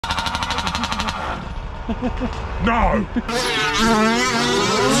No!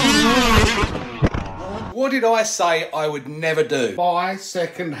 What did I say I would never do? Buy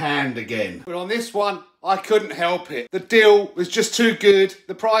second hand again. But on this one, I couldn't help it. The deal was just too good.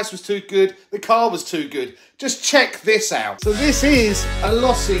 The price was too good. The car was too good. Just check this out. So this is a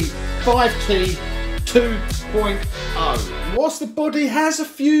Losi 5T 2.0. Whilst the body has a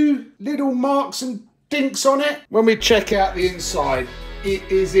few little marks and dinks on it, when we check out the inside, it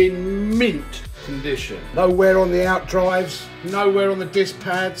is in mint condition. Nowhere on the out drives, nowhere on the disc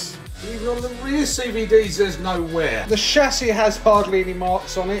pads. Even on the rear CVDs, there's no wear. The chassis has hardly any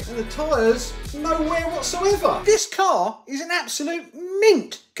marks on it, and the tyres, no wear whatsoever. This car is in absolute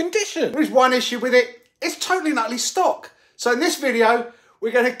mint condition. There is one issue with it. It's totally and utterly stock. So in this video,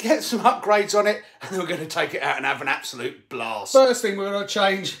 we're going to get some upgrades on it, and then we're going to take it out and have an absolute blast. First thing we're going to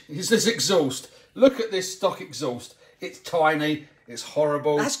change is this exhaust. Look at this stock exhaust. It's tiny. It's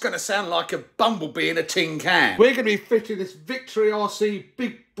horrible. That's going to sound like a bumblebee in a tin can. We're going to be fitting this HardcoreRC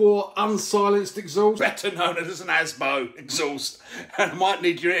big bore unsilenced exhaust, better known as an ASBO exhaust. And I might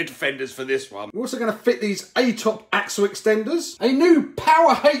need your ear defenders for this one. We're also going to fit these A-top axle extenders, a new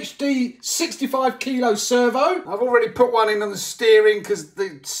Power HD 65 kilo servo. I've already put one in on the steering because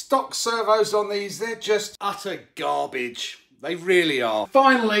the stock servos on these, they're just utter garbage. They really are.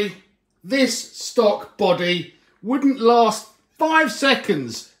 Finally, this stock body wouldn't last 5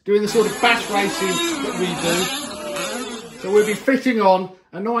 seconds doing the sort of bash racing that we do. So we'll be fitting on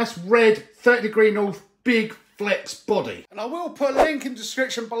a nice red 30° north big flex body. And I will put a link in the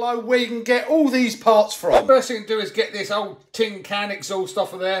description below where you can get all these parts from. First thing to do is get this old tin can exhaust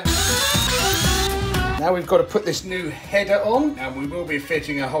off of there. Now we've got to put this new header on, and we will be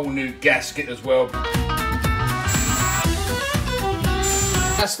fitting a whole new gasket as well.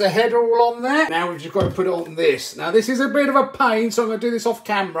 That's the header all on there. Now we've just got to put it on this. Now this is a bit of a pain, so I'm going to do this off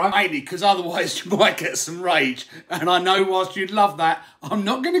camera. Mainly because otherwise you might get some rage. And I know whilst you'd love that, I'm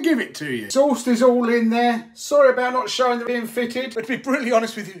not going to give it to you. Exhaust is all in there. Sorry about not showing them being fitted. But to be brutally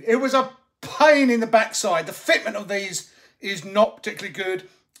honest with you, it was a pain in the backside. The fitment of these is not particularly good.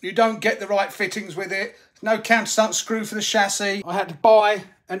 You don't get the right fittings with it. No countersunk screw for the chassis. I had to buy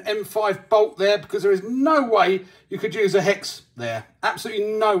an M5 bolt there because there is no way you could use a hex there. Absolutely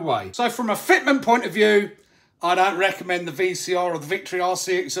no way. So from a fitment point of view, I don't recommend the VCR or the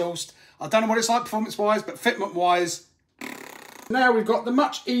HardcoreRC exhaust. I don't know what it's like performance-wise, but fitment-wise. Now we've got the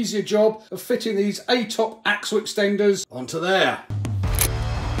much easier job of fitting these A-top axle extenders onto there.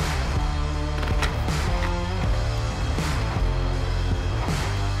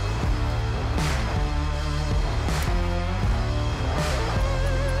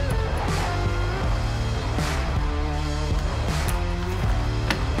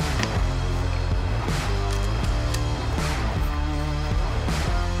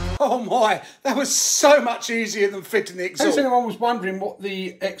 Oh my, that was so much easier than fitting the exhaust. In case anyone was wondering what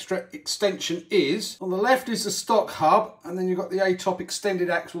the extra extension is, on the left is the stock hub, and then you've got the A-top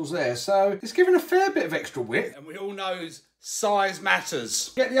extended axles there. So it's given a fair bit of extra width. And we all know size matters.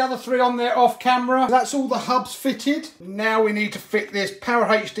 Get the other three on there off camera. That's all the hubs fitted. Now we need to fit this Power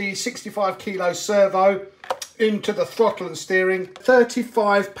HD 65 kilo servo into the throttle and steering.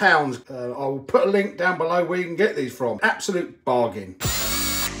 £35. I will put a link down below where you can get these from. Absolute bargain.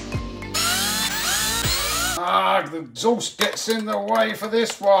 Ah, the exhaust gets in the way for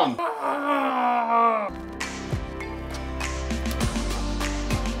this one. Ah.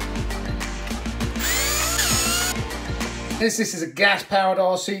 This is a gas-powered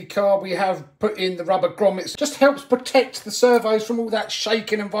RC car. We have put in the rubber grommets. Just helps protect the servos from all that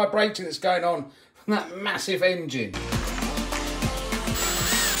shaking and vibrating that's going on from that massive engine.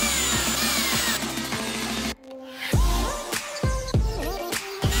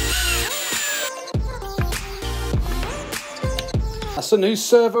 That's a new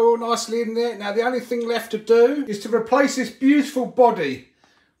servo all nicely in there. Now the only thing left to do is to replace this beautiful body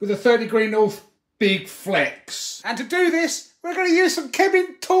with a 30° north big flex. And to do this, we're going to use some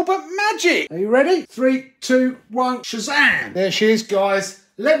Kevin Talbot magic. Are you ready? 3, 2, 1, Shazam! There she is, guys.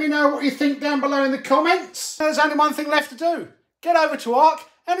 Let me know what you think down below in the comments. There's only one thing left to do. Get over to Arc,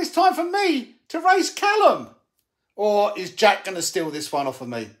 and it's time for me to race Callum. Or is Jack going to steal this one off of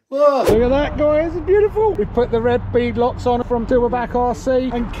me? Whoa. Look at that, guys, it's beautiful. We put the red bead locks on from Silverback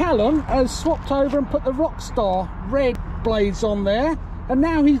RC, and Callum has swapped over and put the Rockstar red blades on there, and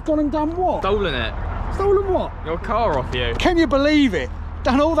now he's gone and done what? Stolen it. Stolen what? Your car off you. Can you believe it?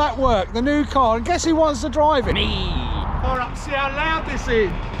 Done all that work, the new car, and guess who wants to drive it? Me. All right, see how loud this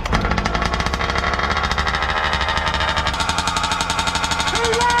is.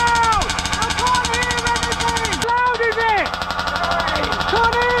 Too loud! I can't hear anything! Loud is it?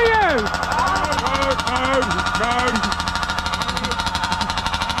 Can't hear you!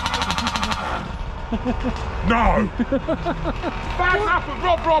 No! Back up and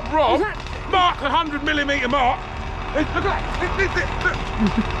Rob! Mark the 100mm mark! Look at that!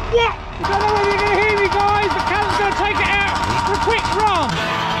 What? I don't know whether you're going to hear me, guys, but Callum's going to take it out for a quick run.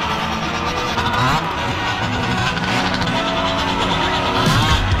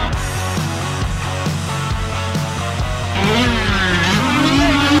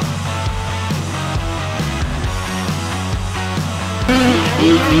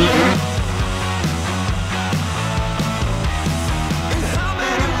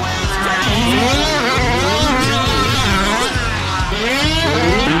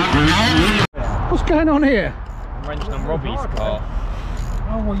 What's going on here? I'm wrenching on Robbie's car.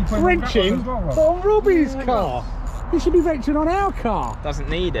 Oh, well, you put wrenching on Robbie's car. You should be wrenching on our car. Doesn't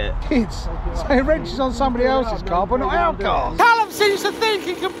need it. Kids, so he wrenches on somebody else's car, but not our car. Callum seems to think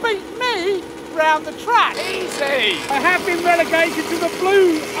he can beat me round the track. Easy! I have been relegated to the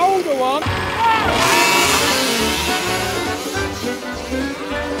blue older one.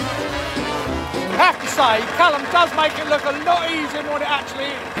 I have to say, Callum does make it look a lot easier than what it actually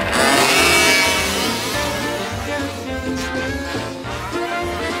is.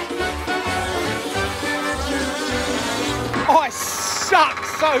 Oh, I suck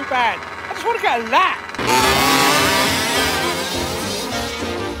so bad. I just want to get a lap.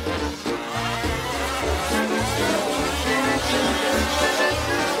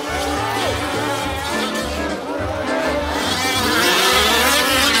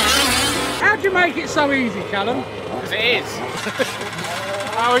 How'd you make it so easy, Callum? Because it is.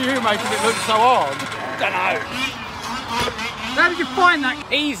 How are you making it look so hard? Don't know. How did you find that?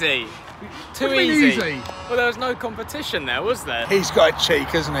 Easy. Too What do you mean easy. Well, there was no competition there, was there? He's got a cheek,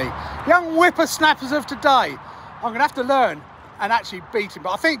 hasn't he? Young whippersnappers of today. I'm going to have to learn and actually beat him,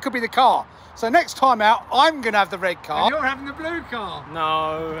 but I think it could be the car. So next time out, I'm going to have the red car. And you're having the blue car.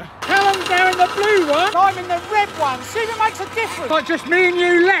 No. Callum's there in the blue one. I'm in the red one. See if it makes a difference. Like just me and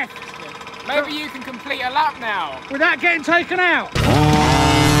you left. Maybe you can complete a lap now. Without getting taken out.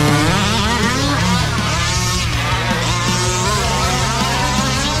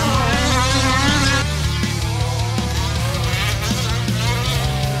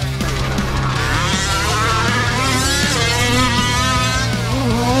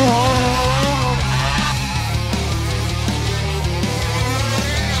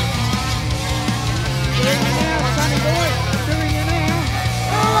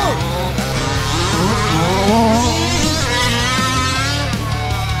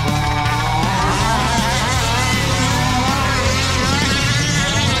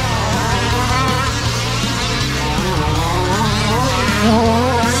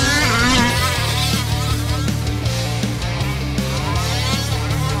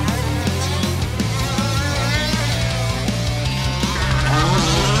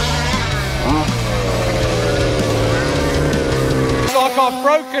 I've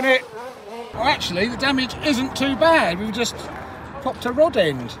broken it. Well, actually, the damage isn't too bad. We've just popped a rod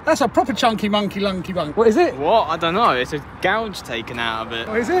end. That's a proper chunky monkey lunky bunk. What is it? What? I don't know. It's a gouge taken out of it.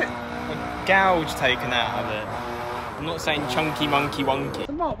 What is it? A gouge taken out of it. I'm not saying chunky monkey wonky.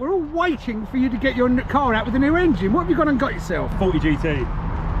 So Mark, we're all waiting for you to get your car out with a new engine. What have you gone and got yourself? 40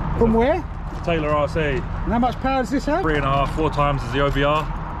 GT. From where? Taylor RC. And how much power does this have? 3.5, 4 times as the OBR.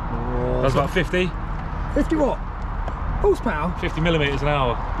 That's about 50. 50 what? Horsepower? 50 millimetres an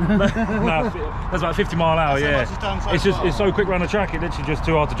hour. No, that's about 50 mile an hour, yeah. It's so quick around the track, it's literally just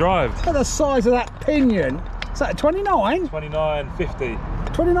too hard to drive. Look at the size of that pinion. Is that a 29? 29.50.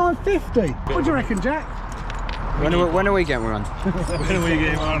 29.50. What do you reckon, Jack? When are we getting one? When are we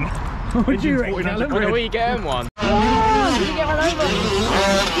getting one? What do you reckon, Callum? When are we getting one?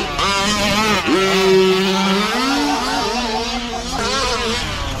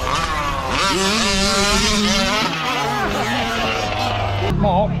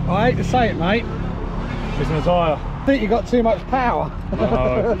 Mark, I hate to say it, mate. Missing a tyre. I think you got too much power.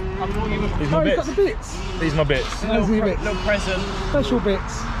 No. These are my You've bits. got the bits. These are my bits. Those are your bits. Little present. Special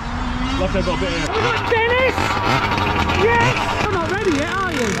bits. Luckily I've got a bit in it. Dennis! Yes! You're not ready yet,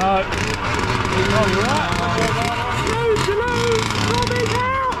 are you? No. You're right. Lose, Robbie's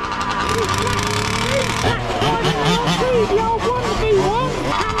out! The old wannabe one!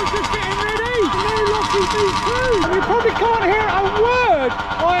 Callum's just getting ready! The new Losi V2! And you probably can't hear a word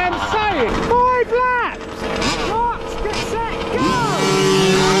I am saying! 5 laps! Marks, get set, go!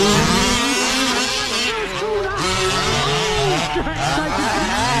 First corner! Jack's taking it.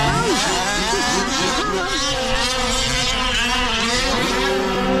 No!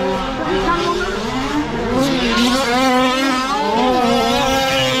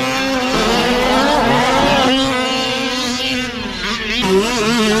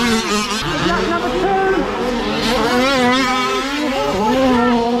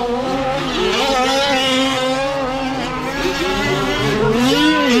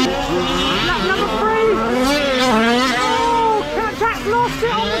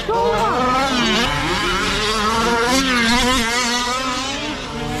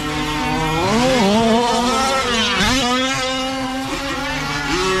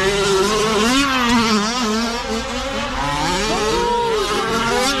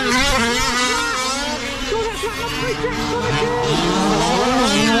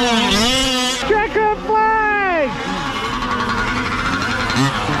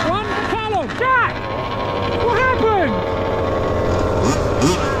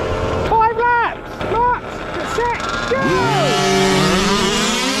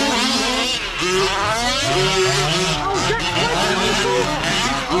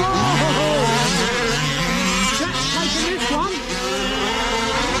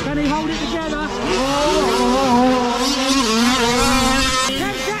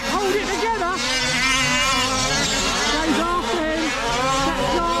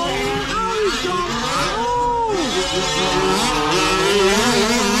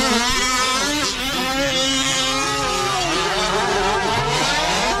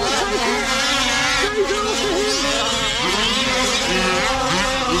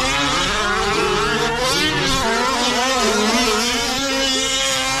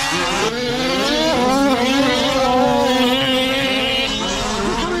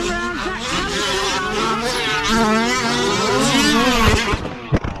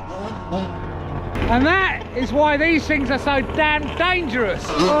 And that is why these things are so damn dangerous.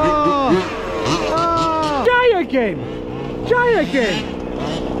 Oh, oh. Jay again! Jay again!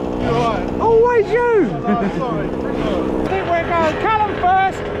 Right. Always you! Sorry. I think we're going Callum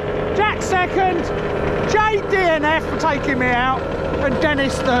first, Jack second, Jay DNF for taking me out, and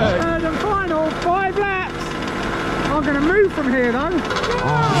Dennis third. Third and final, 5 laps. I'm going to move from here though.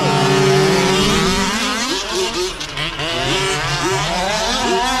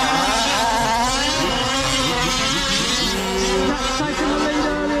 Taking the lead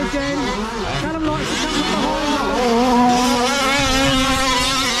early again. Callum likes to come from behind.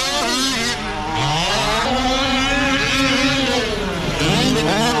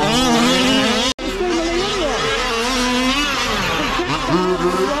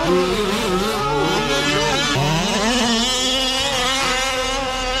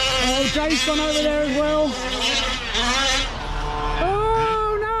 Oh, Jay's gone over there as well.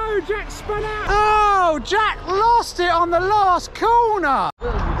 Oh no, Jack spun out. Oh, Jack lost it on the last corner.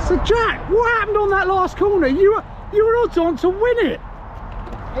 So Jack, what happened on that last corner? You were odds on to win it.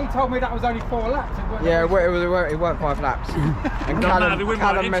 He told me that was only 4 laps. Yeah, it weren't 5 laps. And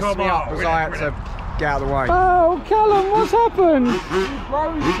Callum messed me up because I had to get out of the way. Oh, Callum, what's happened?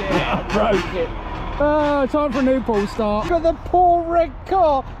 Broke it. I broke it. Oh, time for a new pull start. Look at the poor red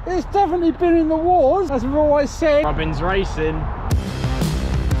car. It's definitely been in the wars, as we've always said. Robin's racing.